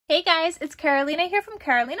Hey guys, it's Carolina here from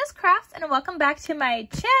KarolinasKrafts and welcome back to my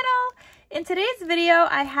channel. In today's video,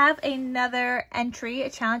 I have another entry, a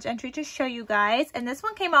challenge entry to show you guys. And this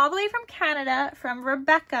one came all the way from Canada, from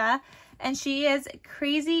Rebecca. And she is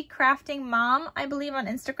Crazy Crafting Mom, I believe, on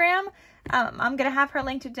Instagram. I'm going to have her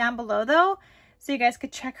linked down below though, so you guys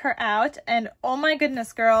could check her out. And oh my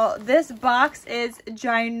goodness, girl, this box is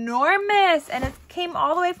ginormous and it came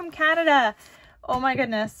all the way from Canada. Oh my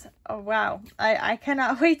goodness. Oh wow. I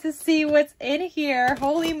cannot wait to see what's in here.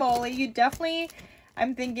 Holy moly. You definitely,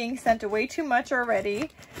 I'm thinking, sent way too much already.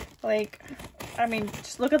 Like, I mean,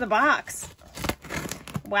 just look at the box.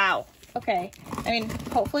 Wow. Okay. I mean,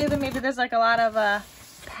 hopefully maybe there's like a lot of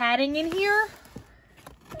padding in here.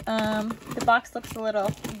 The box looks a little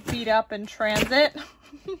beat up in transit.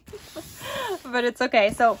 But it's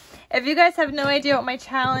okay. So if you guys have no idea what my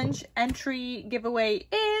challenge entry giveaway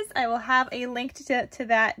is, I will have a link to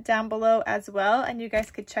that down below as well, and you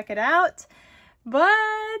guys could check it out.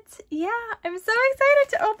 But yeah, I'm so excited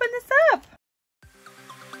to open this up.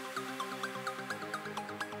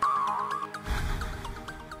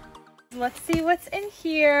 Let's see what's in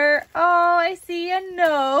here. Oh, I see a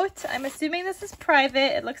note. I'm assuming this is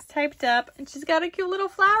private. It looks typed up, and she's got a cute little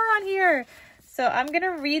flower on here. So I'm going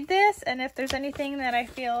to read this, and if there's anything that I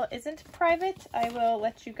feel isn't private, I will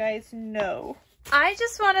let you guys know. I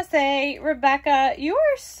just want to say, Rebecca, you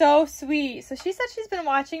are so sweet. So she said she's been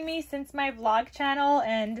watching me since my vlog channel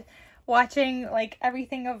and watching like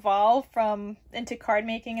everything evolve from into card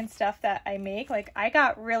making and stuff that I make. Like, I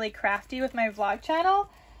got really crafty with my vlog channel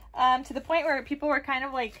to the point where people were kind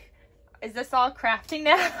of like, is this all crafting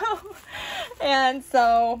now? And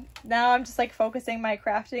so now I'm just like focusing my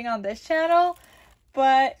crafting on this channel.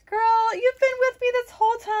 But girl, you've been with me this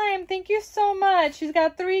whole time. Thank you so much. She's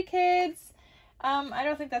got 3 kids. I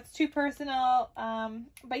don't think that's too personal.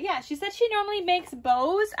 But yeah, she said she normally makes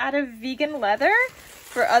bows out of vegan leather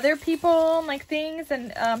for other people, like things.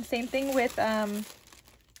 And same thing with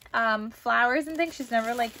flowers and things. She's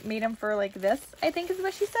never like made them for like this, I think is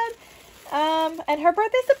what she said. And her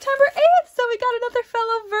birthday's September 8th, so we got another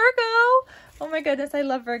fellow Virgo. Oh my goodness, I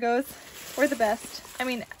love Virgos. We're the best. I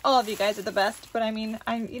mean, all of you guys are the best, but I mean,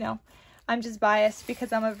 I'm just biased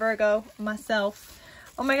because I'm a Virgo myself.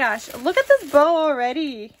 Oh my gosh, look at this bow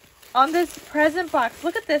already on this present box.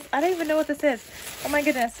 Look at this. I don't even know what this is. Oh my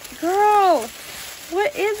goodness. Girl,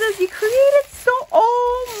 what is this? You created so,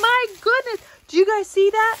 oh my goodness. Do you guys see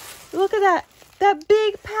that? Look at that. That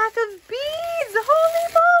big pack of beads.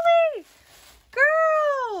 Holy moly.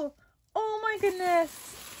 Girl. Oh my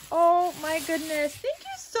goodness. Oh my goodness. Thank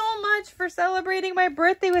you so much for celebrating my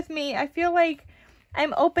birthday with me. I feel like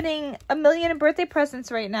I'm opening 1 million birthday presents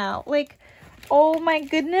right now. Like, oh my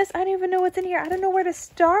goodness. I don't even know what's in here. I don't know where to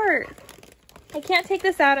start. I can't take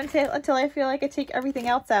this out until I feel like I take everything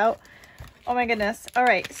else out. Oh my goodness. All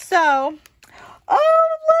right. So,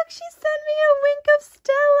 oh, look, she sent me a Wink of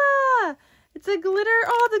Stella. It's a glitter,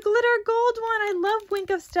 oh, the glitter gold one. I love Wink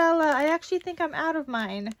of Stella. I actually think I'm out of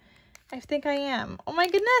mine. I think I am. Oh my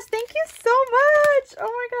goodness, thank you so much.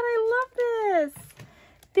 Oh my God, I love this.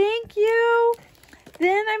 Thank you.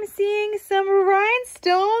 Then I'm seeing some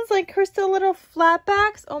rhinestones, like crystal little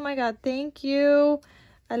flatbacks. Oh my God, thank you.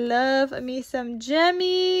 I love me some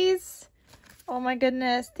gemmies. Oh my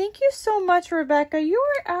goodness. Thank you so much, Rebecca. You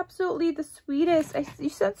are absolutely the sweetest. You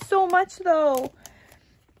sent so much though.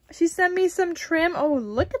 She sent me some trim. Oh,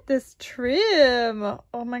 look at this trim.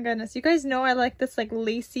 Oh my goodness. You guys know I like this like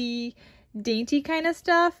lacy, dainty kind of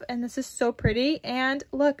stuff. And this is so pretty. And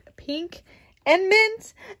look, pink and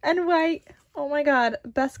mint and white. Oh my God.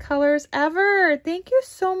 Best colors ever. Thank you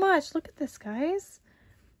so much. Look at this, guys.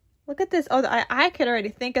 Look at this. Oh, I could already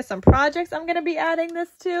think of some projects I'm going to be adding this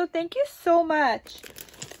to. Thank you so much.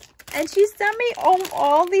 And she sent me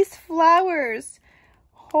all these flowers.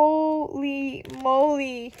 Holy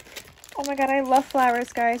moly. Oh my God, I love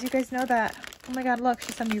flowers, guys. You guys know that. Oh my God, look,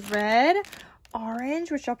 she sent me red,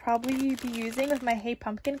 orange, which I'll probably be using with my Hey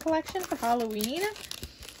Pumpkin collection for Halloween.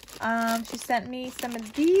 She sent me some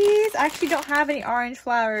of these. I actually don't have any orange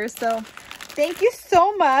flowers, so thank you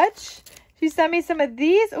so much. She sent me some of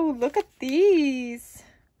these. Oh, look at these.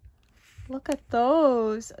 Look at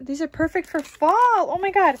those. These are perfect for fall. Oh my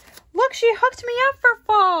God. Look, she hooked me up for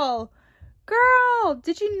fall. Girl,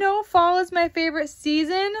 did you know fall is my favorite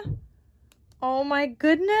season? Oh my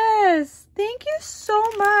goodness. Thank you so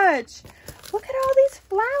much. Look at all these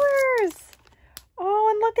flowers. Oh,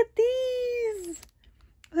 and look at these.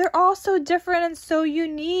 They're all so different and so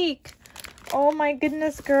unique. Oh my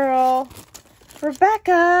goodness, girl.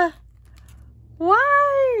 Rebecca,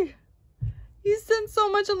 why? You sent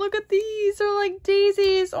so much, and look at these. They're like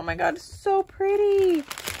daisies. Oh my God, so pretty.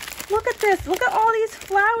 this. Look at all these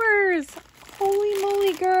flowers. Holy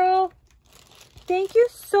moly, girl. Thank you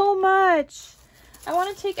so much. I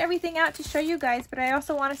want to take everything out to show you guys, but I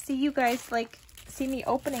also want to see you guys, like, see me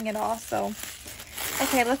opening it all. So,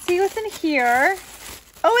 okay, let's see what's in here.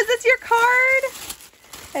 Oh, is this your card?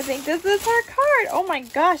 I think this is her card. Oh my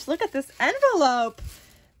gosh, look at this envelope.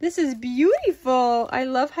 This is beautiful. I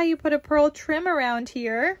love how you put a pearl trim around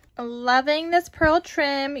here. Loving this pearl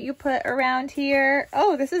trim you put around here.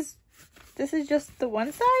 Oh, this is just the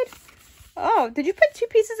one side? Oh, did you put two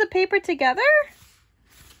pieces of paper together?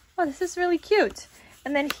 Oh, this is really cute.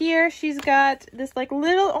 And then here she's got this like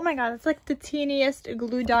little, oh my god, it's like the teeniest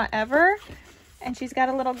glue dot ever. And she's got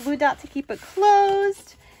a little glue dot to keep it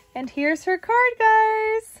closed. And here's her card,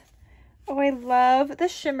 guys. Oh, I love the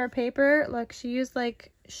shimmer paper. Look, she used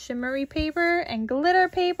like shimmery paper and glitter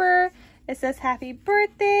paper. It says happy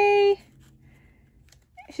birthday.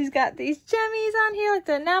 She's got these jemmies on here, like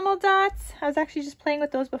the enamel dots. I was actually just playing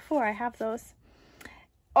with those before. I have those.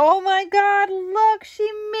 Oh my god, look, she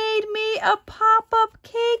made me a pop-up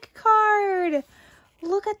cake card.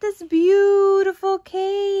 Look at this beautiful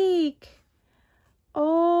cake.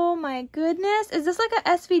 Oh my goodness. Is this like a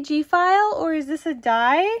SVG file or is this a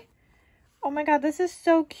die? Oh my god, this is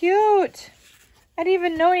so cute. I didn't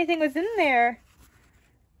even know anything was in there.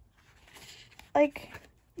 Like,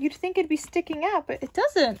 you'd think it'd be sticking out, but it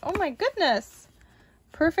doesn't. Oh my goodness.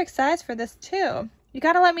 Perfect size for this too. You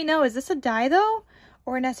gotta let me know, is this a die though?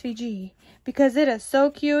 Or an SVG? Because it is so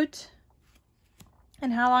cute.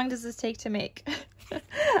 And how long does this take to make?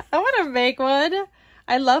 I want to make one.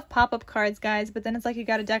 I love pop-up cards, guys, but then it's like you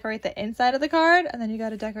got to decorate the inside of the card and then you got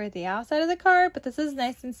to decorate the outside of the card, but this is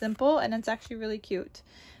nice and simple and it's actually really cute.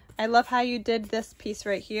 I love how you did this piece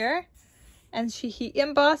right here and she heat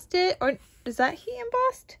embossed it, or is that heat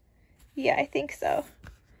embossed? Yeah, I think so.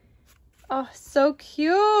 Oh, so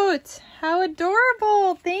cute. How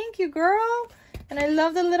adorable. Thank you, girl. And I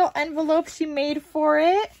love the little envelope she made for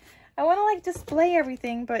it. I want to like display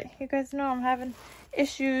everything, but you guys know I'm having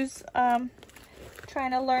issues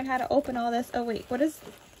trying to learn how to open all this. Oh wait, what is,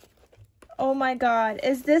 oh my god,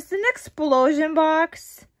 is this an explosion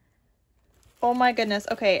box? Oh my goodness.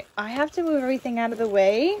 Okay, I have to move everything out of the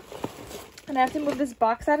way and I have to move this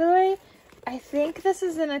box out of the way. I think this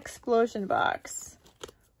is an explosion box.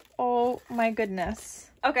 Oh my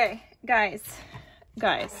goodness. Okay, guys.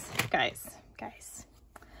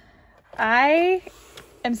 I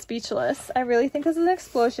am speechless. I really think this is an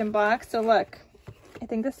explosion box. So look, I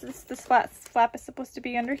think this flap is supposed to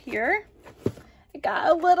be under here. It got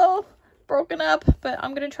a little broken up, but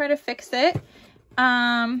I'm gonna try to fix it.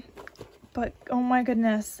 But oh my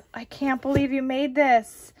goodness, I can't believe you made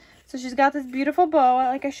this. So she's got this beautiful bow,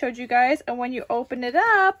 like I showed you guys, and when you open it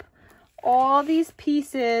up, all these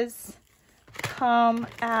pieces come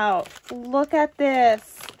out. Look at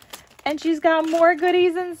this. And she's got more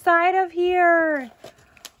goodies inside of here.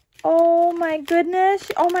 Oh my goodness.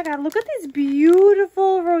 Oh my god, look at these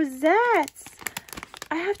beautiful rosettes.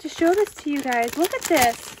 I have to show this to you guys. Look at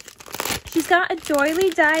this. She's got a doily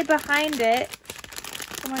die behind it.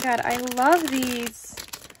 Oh my god, I love these.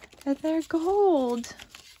 And they're gold.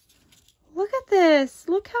 Look at this.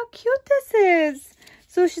 Look how cute this is.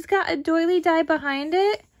 So she's got a doily die behind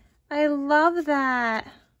it. I love that.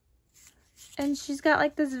 And she's got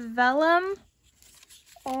like this vellum.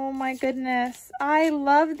 Oh my goodness. I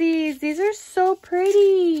love these. These are so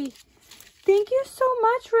pretty. Thank you so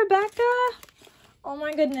much, Rebecca. Oh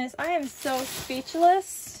my goodness. I am so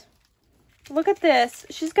speechless. Look at this.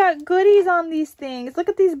 She's got goodies on these things. Look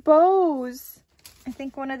at these bows. I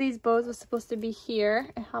think one of these bows was supposed to be here.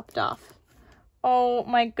 It hopped off. Oh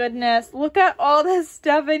my goodness. Look at all this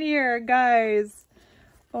stuff in here, guys.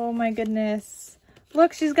 Oh my goodness.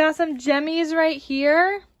 Look, she's got some jemmies right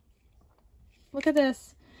here. Look at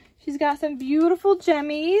this. She's got some beautiful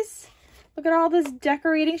jemmies. Look at all this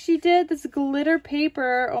decorating she did. This glitter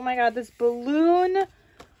paper. Oh my god, this balloon.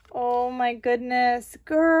 Oh my goodness.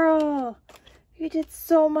 Girl, you did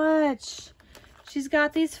so much. She's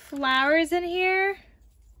got these flowers in here.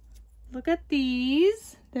 Look at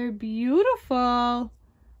these. They're beautiful.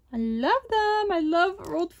 I love them. I love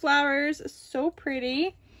rolled flowers. So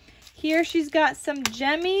pretty. Here she's got some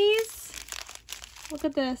jemmies. Look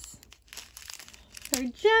at this. Her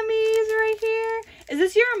jemmies right here. Is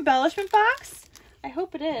this your embellishment box? I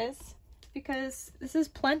hope it is, because this is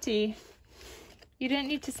plenty. You didn't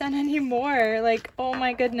need to send any more. Like, oh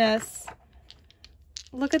my goodness.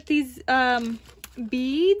 Look at these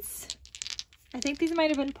beads. I think these might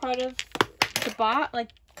have been part of the like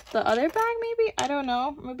the other bag maybe. I don't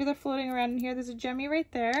know. Maybe they're floating around in here. There's a jemmy right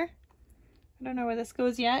there. I don't know where this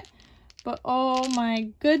goes yet. But oh my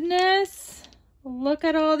goodness, look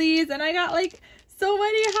at all these. And I got like so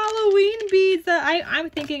many Halloween beads that I'm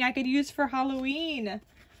thinking I could use for Halloween.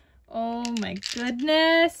 Oh my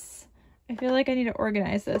goodness. I feel like I need to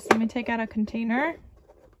organize this. Let me take out a container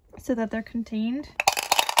so that they're contained.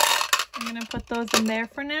 I'm gonna put those in there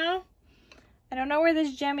for now. I don't know where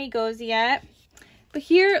this Jemmy goes yet. But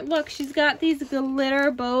here, look, she's got these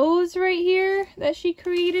glitter bows right here that she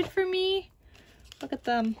created for me. Look at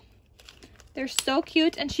them. They're so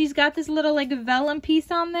cute. And she's got this little like vellum piece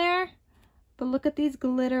on there. But look at these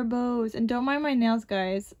glitter bows. And don't mind my nails,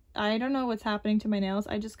 guys. I don't know what's happening to my nails.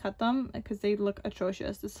 I just cut them because they look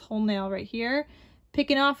atrocious. This whole nail right here,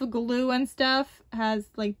 picking off the glue and stuff, has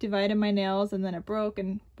like divided my nails and then it broke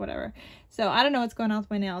and whatever. So I don't know what's going on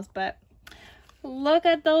with my nails, but look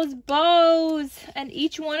at those bows. And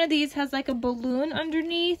each one of these has like a balloon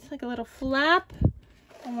underneath, like a little flap.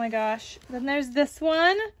 Oh my gosh. Then there's this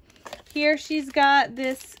one. Here she's got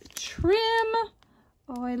this trim.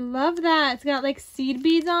 Oh, I love that. It's got like seed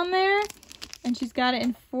beads on there. And she's got it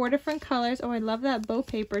in 4 different colors. Oh, I love that bow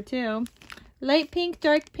paper too. Light pink,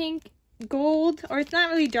 dark pink, gold. Or it's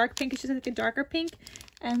not really dark pink. It's just like a darker pink.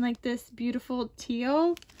 And like this beautiful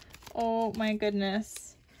teal. Oh my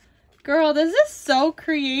goodness. Girl, this is so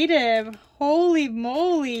creative. Holy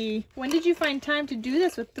moly. When did you find time to do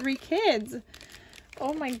this with 3 kids?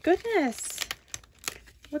 Oh my goodness.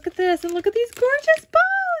 Look at this. And look at these gorgeous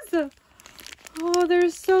bows. Oh, they're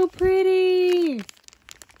so pretty.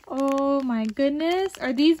 Oh my goodness.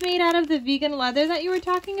 Are these made out of the vegan leather that you were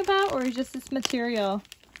talking about, or is just this material?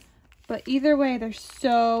 But either way, they're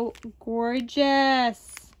so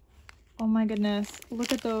gorgeous. Oh my goodness.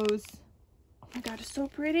 Look at those. Oh my god, it's so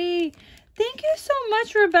pretty. Thank you so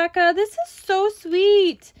much, Rebecca. This is so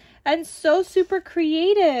sweet and so super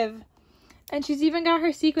creative. And she's even got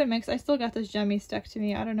her sequin mix. I still got this Jemmy stuck to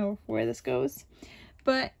me. I don't know where this goes.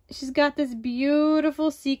 But she's got this beautiful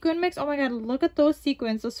sequin mix. Oh my god, look at those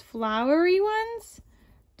sequins. Those flowery ones.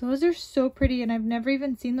 Those are so pretty, and I've never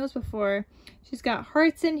even seen those before. She's got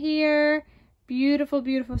hearts in here. Beautiful,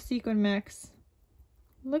 beautiful sequin mix.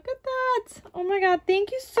 Look at that. Oh my god, thank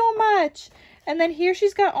you so much. And then here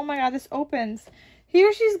she's got, oh my god, this opens.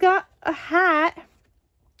 Here she's got a hat.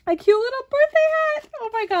 A cute little birthday hat. Oh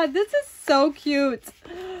my god, this is so cute.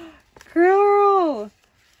 Girl.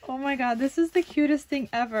 Oh my god, this is the cutest thing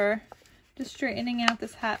ever. Just straightening out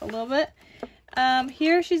this hat a little bit.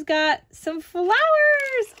 Here she's got some flowers.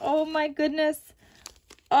 Oh my goodness.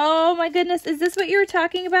 Oh my goodness. Is this what you were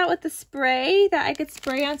talking about with the spray? That I could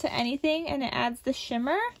spray onto anything and it adds the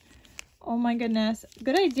shimmer? Oh my goodness.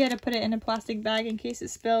 Good idea to put it in a plastic bag in case it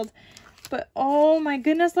spilled. But oh my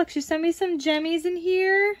goodness, look, she sent me some Jemmies in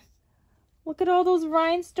here. Look at all those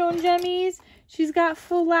rhinestone Jemmies. She's got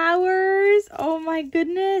flowers. Oh my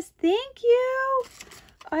goodness. Thank you.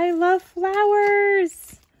 I love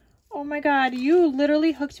flowers. Oh my god, you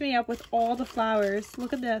literally hooked me up with all the flowers.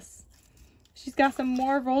 Look at this. She's got some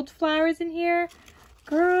more rolled flowers in here.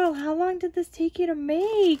 Girl, how long did this take you to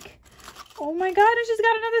make? Oh my god, and she's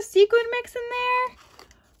got another sequin mix in there.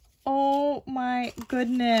 Oh my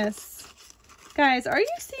goodness. Guys, are you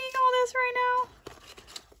seeing all this right now?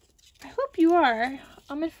 I hope you are.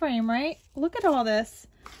 I'm in frame, right? Look at all this.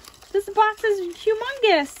 This box is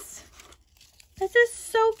humongous. This is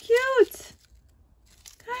so cute.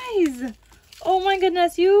 Guys, oh my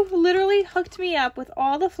goodness, you literally hooked me up with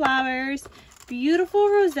all the flowers. Beautiful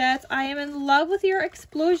rosettes. I am in love with your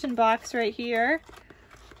explosion box right here.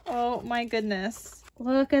 Oh my goodness.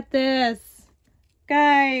 Look at this.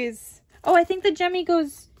 Guys. Oh, I think the Jemmy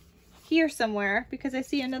goes here somewhere because I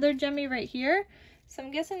see another Jemmy right here. So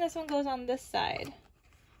I'm guessing this one goes on this side.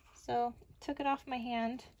 So took it off my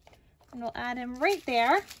hand and we'll add him right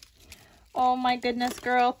there. Oh my goodness,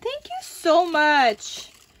 girl. Thank you so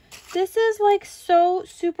much. This is like so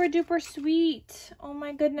super duper sweet. Oh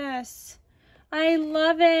my goodness. I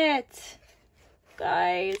love it.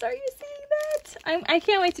 Guys, are you seeing that? I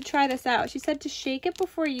can't wait to try this out. She said to shake it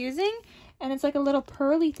before using, and it's like a little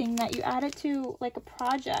pearly thing that you add it to like a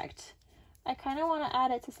project. I kind of want to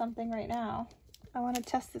add it to something right now. I want to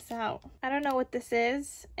test this out. I don't know what this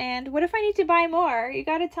is. And what if I need to buy more? You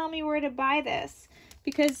got to tell me where to buy this,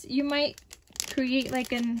 because you might create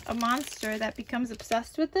like a monster that becomes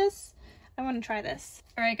obsessed with this. I want to try this.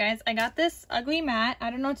 All right, guys, I got this ugly mat. I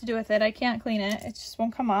don't know what to do with it. I can't clean it. It just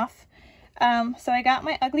won't come off. So I got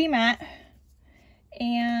my ugly mat,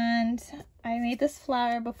 and I made this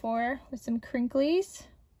flower before with some crinklies,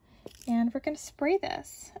 and we're going to spray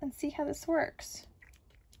this and see how this works.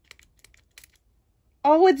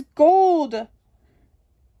 Oh, it's gold.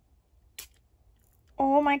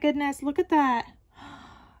 Oh my goodness, look at that.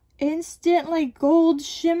 instant like gold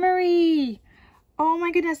shimmery. Oh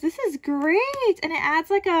my goodness, this is great. And it adds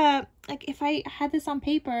like a, like if I had this on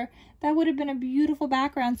paper, that would have been a beautiful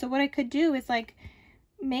background. So what I could do is like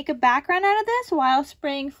make a background out of this while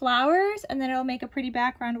spraying flowers, and then it'll make a pretty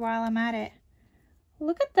background while I'm at it.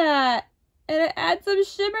 Look at that. And it adds some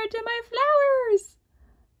shimmer to my flowers.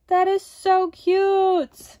 That is so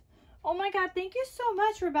cute. Oh my god, thank you so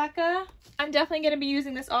much, Rebecca. I'm definitely going to be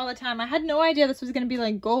using this all the time. I had no idea this was going to be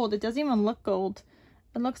like gold. It doesn't even look gold.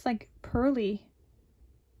 It looks like pearly.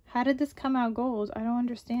 How did this come out gold? I don't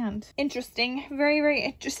understand. Interesting. Very, very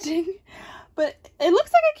interesting. But it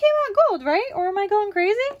looks like it came out gold, right? Or am I going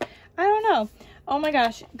crazy? I don't know. Oh my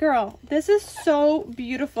gosh, girl, this is so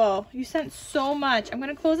beautiful. You sent so much. I'm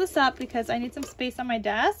going to close this up because I need some space on my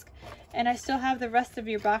desk. And I still have the rest of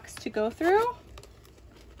your box to go through.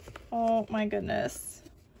 Oh my goodness.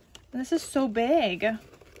 This is so big.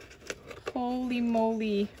 Holy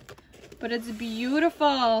moly. But it's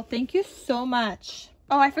beautiful. Thank you so much.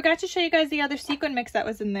 Oh, I forgot to show you guys the other sequin mix that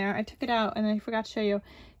was in there. I took it out and I forgot to show you.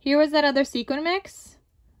 Here was that other sequin mix.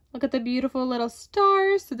 Look at the beautiful little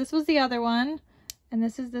stars. So this was the other one. And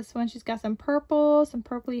this is this one. She's got some purple, some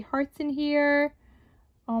purpley hearts in here.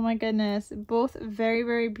 Oh my goodness. Both very,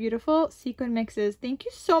 very beautiful sequin mixes. Thank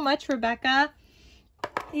you so much, Rebecca.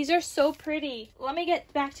 These are so pretty. Let me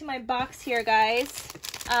get back to my box here, guys.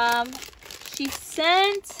 She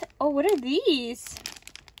sent... Oh, what are these?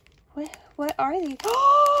 What are these?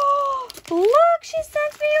 Oh, look! She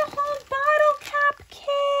sent me a whole bottle cap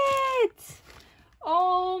kit!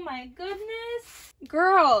 Oh my goodness.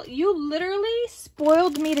 Girl, you literally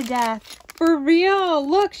spoiled me to death. For real.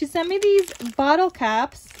 Look, she sent me these bottle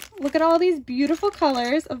caps. Look at all these beautiful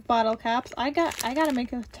colors of bottle caps. I gotta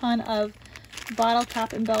make a ton of bottle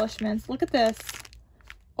cap embellishments. Look at this.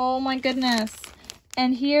 Oh my goodness.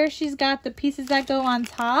 And here she's got the pieces that go on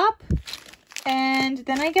top. And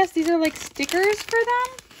then I guess these are like stickers for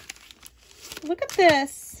them. Look at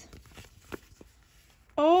this.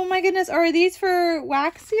 Oh my goodness. Are these for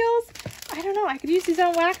wax seals? I don't know. I could use these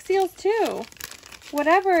on wax seals too.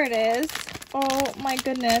 Whatever it is. Oh my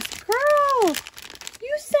goodness. Girl,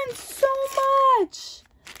 you sent so much.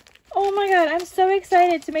 Oh my god. I'm so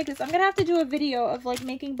excited to make this. I'm going to have to do a video of like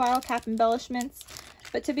making bottle cap embellishments.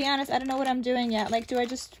 But to be honest, I don't know what I'm doing yet. Like, do I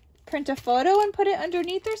just print a photo and put it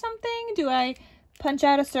underneath or something? Do I punch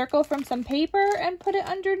out a circle from some paper and put it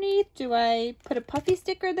underneath? Do I put a puffy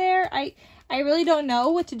sticker there? I really don't know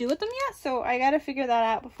what to do with them yet, so I gotta figure that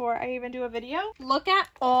out before I even do a video. Look at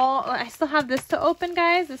all, I still have this to open,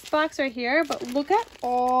 guys, this box right here, but look at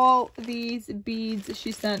all these beads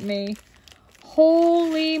she sent me.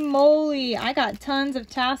 Holy moly, I got tons of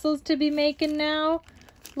tassels to be making now.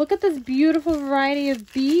 Look at this beautiful variety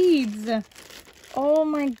of beads. Oh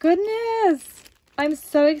my goodness. I'm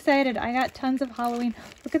so excited. I got tons of Halloween.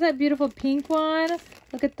 Look at that beautiful pink one.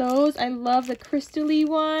 Look at those. I love the crystal-y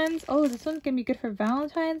ones. Oh, this one's going to be good for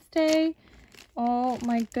Valentine's Day. Oh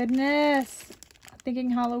my goodness. I'm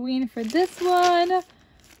thinking Halloween for this one.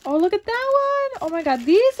 Oh, look at that one. Oh my god,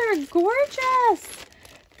 these are gorgeous.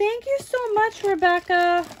 Thank you so much,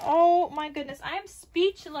 Rebecca. Oh my goodness, I am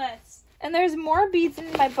speechless. And there's more beads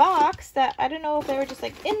in my box that I don't know if they were just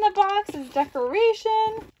like in the box as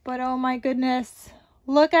decoration. But oh my goodness.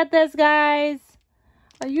 Look at this, guys.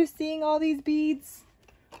 Are you seeing all these beads?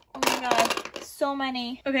 Oh my god. So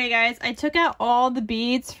many. Okay, guys. I took out all the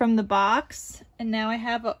beads from the box. And now I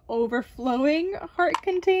have an overflowing heart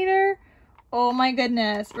container. Oh my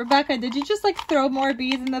goodness. Rebecca, did you just like throw more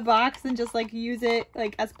beads in the box and just like use it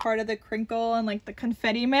like as part of the crinkle and like the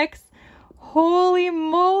confetti mix? Holy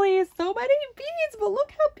moly, so many beads, but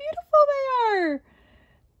look how beautiful they are.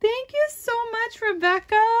 Thank you so much,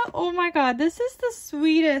 Rebecca. Oh my god, this is the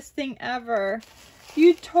sweetest thing ever.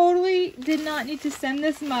 You totally did not need to send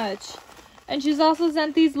this much. And she's also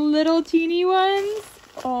sent these little teeny ones.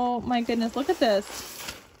 Oh my goodness, look at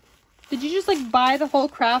this. Did you just like buy the whole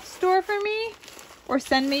craft store for me? Or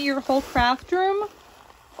send me your whole craft room?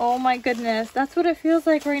 Oh my goodness, that's what it feels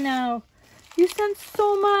like right now. You sent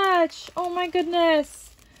so much. Oh my goodness.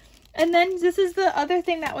 And then this is the other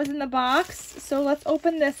thing that was in the box. So let's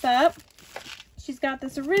open this up. She's got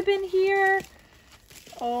this ribbon here.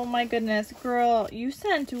 Oh my goodness. Girl, you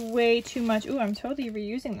sent way too much. Ooh, I'm totally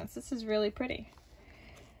reusing this. This is really pretty.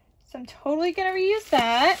 So I'm totally going to reuse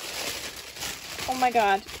that. Oh my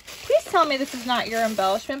god. Please tell me this is not your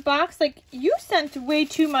embellishment box. Like, you sent way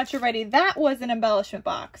too much already. That was an embellishment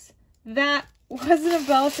box. That was an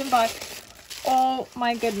embellishment box. Oh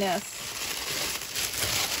my goodness.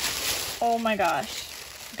 Oh my gosh.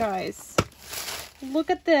 Guys,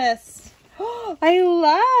 look at this. I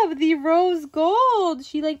love the rose gold.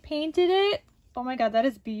 She like painted it. Oh my god, that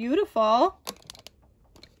is beautiful.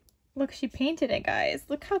 Look, she painted it, guys.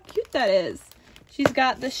 Look how cute that is. She's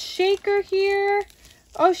got the shaker here.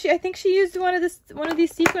 Oh, I think she used one of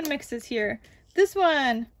these sequin mixes here. This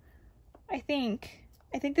one, I think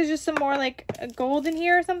there's just some more like a gold in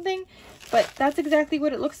here or something, but that's exactly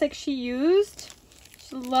what it looks like she used.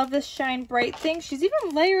 She love this shine bright thing. She's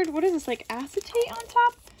even layered, what is this, like acetate on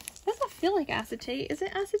top? It doesn't feel like acetate. Is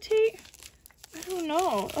it acetate? I don't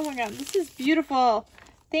know. Oh my god, this is beautiful.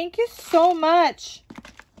 Thank you so much.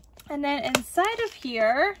 And then inside of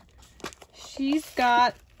here, she's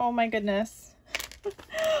got, oh my goodness.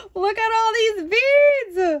 Look at all these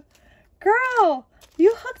beads. Girl,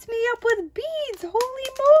 you hooked me up with beads.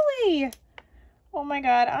 Holy moly. Oh my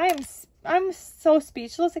god, I'm so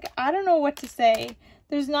speechless. Like, I don't know what to say.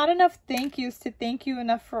 There's not enough thank yous to thank you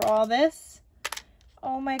enough for all this.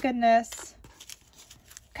 Oh my goodness.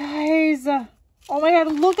 Guys, oh my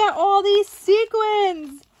god, look at all these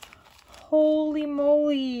sequins. Holy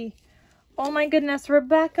moly. Oh my goodness,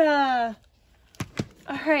 Rebecca.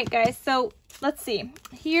 All right, guys, so let's see.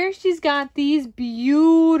 Here she's got these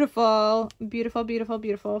beautiful, beautiful, beautiful,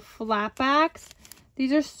 beautiful flatbacks.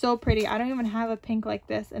 These are so pretty. I don't even have a pink like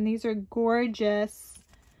this, and these are gorgeous.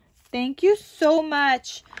 Thank you so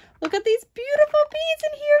much. Look at these beautiful beads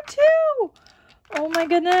in here too. Oh my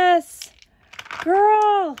goodness.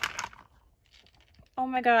 Girl. Oh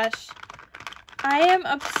my gosh. I am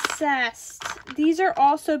obsessed. These are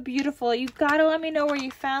all so beautiful. You've got to let me know where you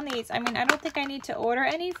found these. I mean, I don't think I need to order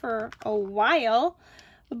any for a while,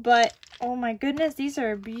 but oh my goodness, these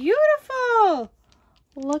are beautiful.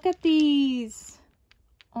 Look at these.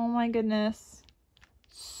 Oh my goodness.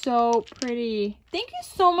 So pretty. Thank you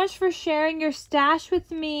so much for sharing your stash with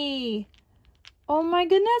me. Oh my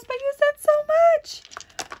goodness, but you said so much.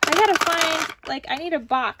 I gotta find, like, I need a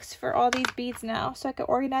box for all these beads now so I can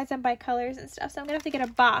organize them by colors and stuff. So I'm gonna have to get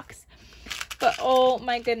a box. But oh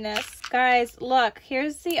my goodness, guys, look,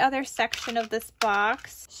 here's the other section of this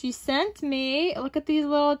box. She sent me, look at these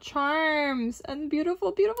little charms and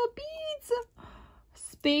beautiful, beautiful beads.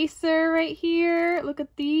 Spacer right here. Look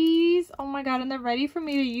at these. Oh my god, and they're ready for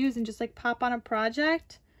me to use and just like pop on a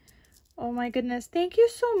project. Oh my goodness. Thank you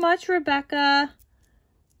so much, Rebecca.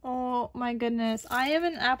 Oh my goodness. I am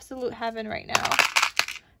in absolute heaven right now.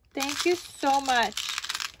 Thank you so much.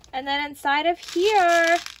 And then inside of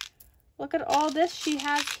here, look at all this she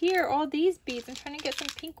has here. All these beads. I'm trying to get some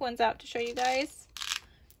pink ones out to show you guys.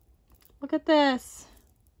 Look at this.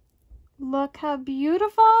 Look how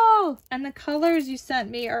beautiful. And the colors you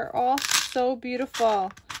sent me are all so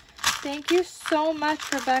beautiful. Thank you so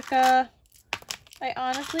much, Rebecca. I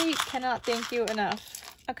honestly cannot thank you enough.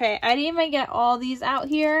 Okay, I didn't even get all these out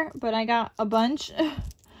here, but I got a bunch.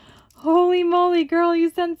 Holy moly, girl,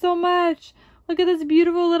 you sent so much. Look at this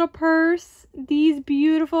beautiful little purse. These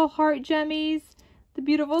beautiful heart jemmies. The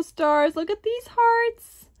beautiful stars. Look at these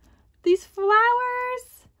hearts. These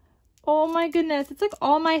flowers. Oh my goodness. It's like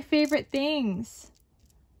all my favorite things.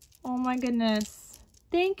 Oh my goodness.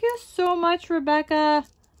 Thank you so much, Rebecca.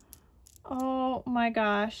 Oh my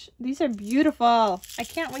gosh. These are beautiful. I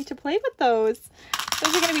can't wait to play with those.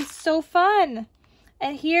 Those are going to be so fun.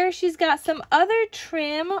 And here she's got some other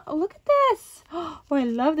trim. Oh, look at this. Oh, I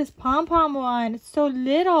love this pom-pom one. It's so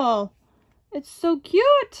little. It's so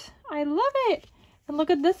cute. I love it. And look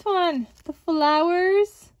at this one. The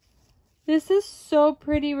flowers. This is so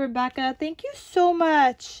pretty, Rebecca. Thank you so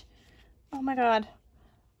much. Oh my god.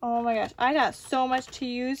 Oh my gosh. I got so much to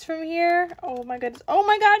use from here. Oh my goodness. Oh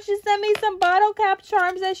my god. She sent me some bottle cap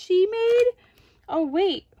charms that she made. Oh,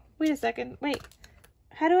 wait. Wait a second. Wait.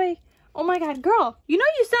 How do I... Oh my god, girl, you know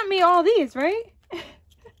you sent me all these, right? And she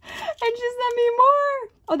sent me more.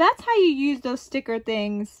 Oh, that's how you use those sticker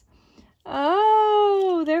things.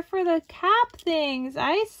 Oh, they're for the cap things.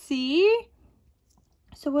 I see.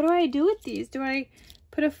 So what do I do with these? Do I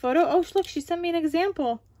put a photo? Oh, look, she sent me an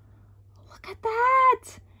example. Look at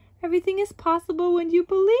that. Everything is possible when you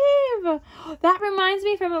believe. That reminds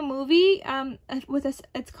me from a movie.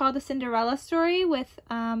 It's called The Cinderella Story with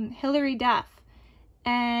Hilary Duff.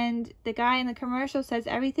 And the guy in the commercial says,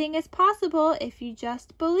 everything is possible if you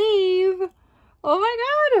just believe. Oh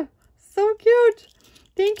my god. So cute.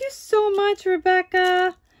 Thank you so much,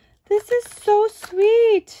 Rebecca. This is so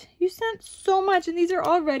sweet. You sent so much. And these are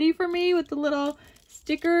all ready for me with the little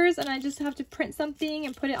stickers. And I just have to print something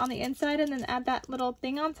and put it on the inside and then add that little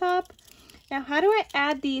thing on top. Now, how do I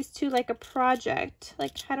add these to like a project?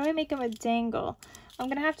 Like, how do I make them a dangle? I'm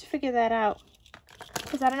going to have to figure that out,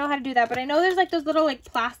 because I don't know how to do that. But I know there's like those little like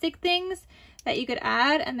plastic things that you could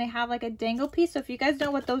add, and they have like a dangle piece. So if you guys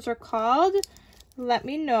know what those are called, let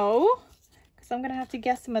me know, because I'm gonna have to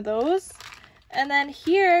guess some of those. And then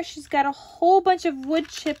here she's got a whole bunch of wood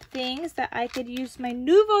chip things that I could use my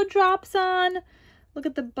Nuvo drops on. Look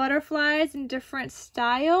at the butterflies in different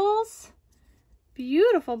styles.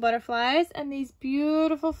 Beautiful butterflies, and these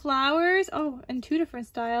beautiful flowers. Oh, in 2 different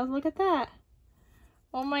styles. Look at that.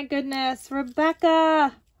 Oh my goodness,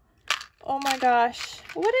 Rebecca. Oh my gosh,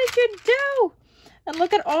 what did you do? And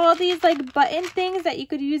look at all these like button things that you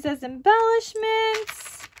could use as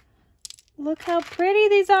embellishments. Look how pretty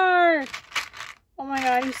these are. Oh my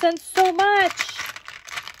god, you sent so much.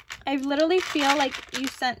 I literally feel like you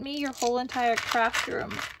sent me your whole entire craft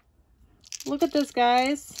room. Look at this,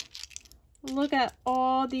 guys. Look at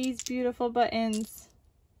all these beautiful buttons.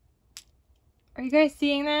 Are you guys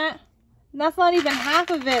seeing that? And that's not even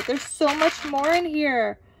half of it. There's so much more in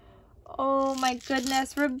here. Oh my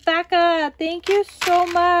goodness, Rebecca, thank you so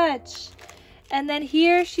much. And then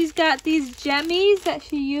here she's got these jemmies that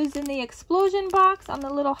she used in the explosion box on the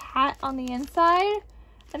little hat on the inside.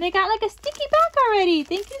 And they got like a sticky back already.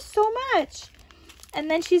 Thank you so much. And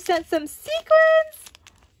then she sent some sequins.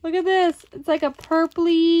 Look at this. It's like a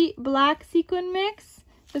purpley black sequin mix.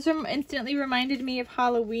 This instantly reminded me of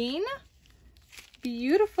Halloween.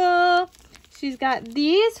 Beautiful. She's got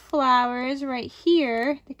these flowers right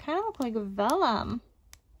here. They kind of look like vellum.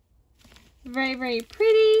 Very, very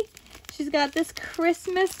pretty. She's got this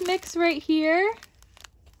Christmas mix right here.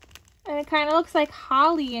 And it kind of looks like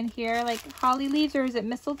holly in here, like holly leaves, or is it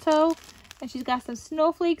mistletoe? And she's got some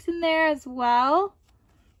snowflakes in there as well.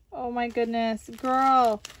 Oh my goodness,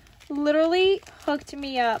 girl, literally hooked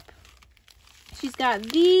me up. She's got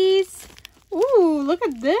these. Ooh, look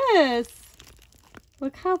at this.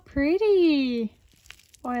 Look how pretty.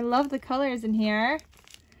 Oh, I love the colors in here.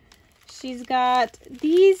 She's got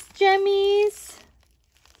these jemmies,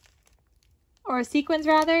 or sequins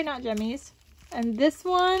rather, not jemmies. And this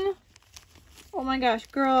one, oh my gosh,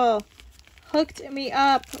 girl, hooked me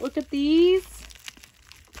up. Look at these.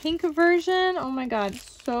 Pink version, oh my god,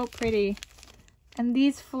 so pretty. And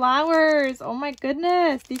these flowers, oh my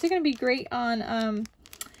goodness. These are gonna be great on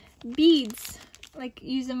beads. Like,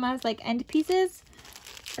 use them as like end pieces.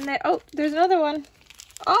 And then, oh, there's another one.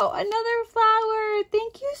 Oh, another flower.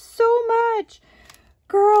 Thank you so much.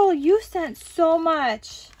 Girl, you sent so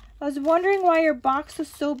much. I was wondering why your box was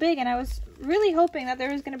so big, and I was really hoping that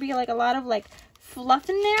there was going to be like a lot of like fluff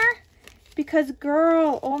in there, because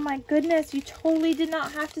girl, oh my goodness, you totally did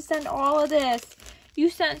not have to send all of this. You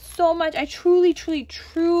sent so much. I truly, truly,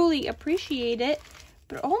 truly appreciate it.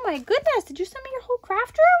 But oh my goodness, did you send me your whole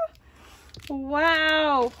craft room?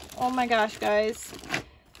 Wow. Oh my gosh, guys.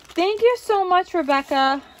 Thank you so much,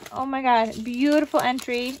 Rebecca. Oh my god, beautiful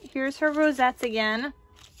entry. Here's her rosettes again.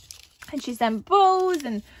 And she sent bows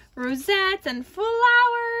and rosettes and flowers.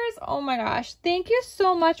 Oh my gosh, thank you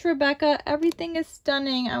so much, Rebecca. Everything is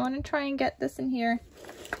stunning. I want to try and get this in here.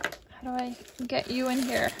 How do I get you in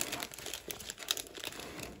here?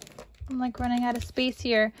 I'm like running out of space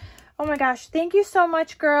here. Oh my gosh, thank you so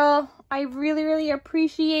much, girl. I really, really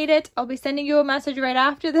appreciate it. I'll be sending you a message right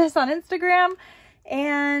after this on Instagram.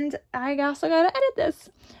 And I also gotta edit this.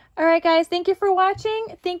 All right, guys, thank you for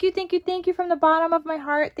watching. Thank you, thank you, thank you from the bottom of my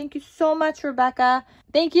heart. Thank you so much, Rebecca.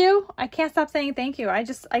 Thank you. I can't stop saying thank you. I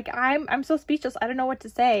just, like, I'm so speechless. I don't know what to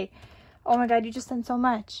say. Oh my god, you just sent so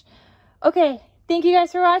much. Okay, thank you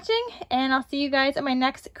guys for watching, and I'll see you guys in my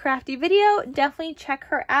next crafty video. Definitely check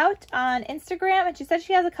her out on Instagram, and she said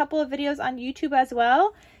she has a couple of videos on YouTube as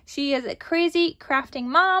well. She is a crazy crafting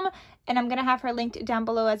mom, and I'm gonna have her linked down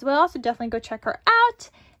below as well, so definitely go check her out.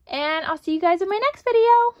 And I'll see you guys in my next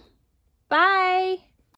video. Bye!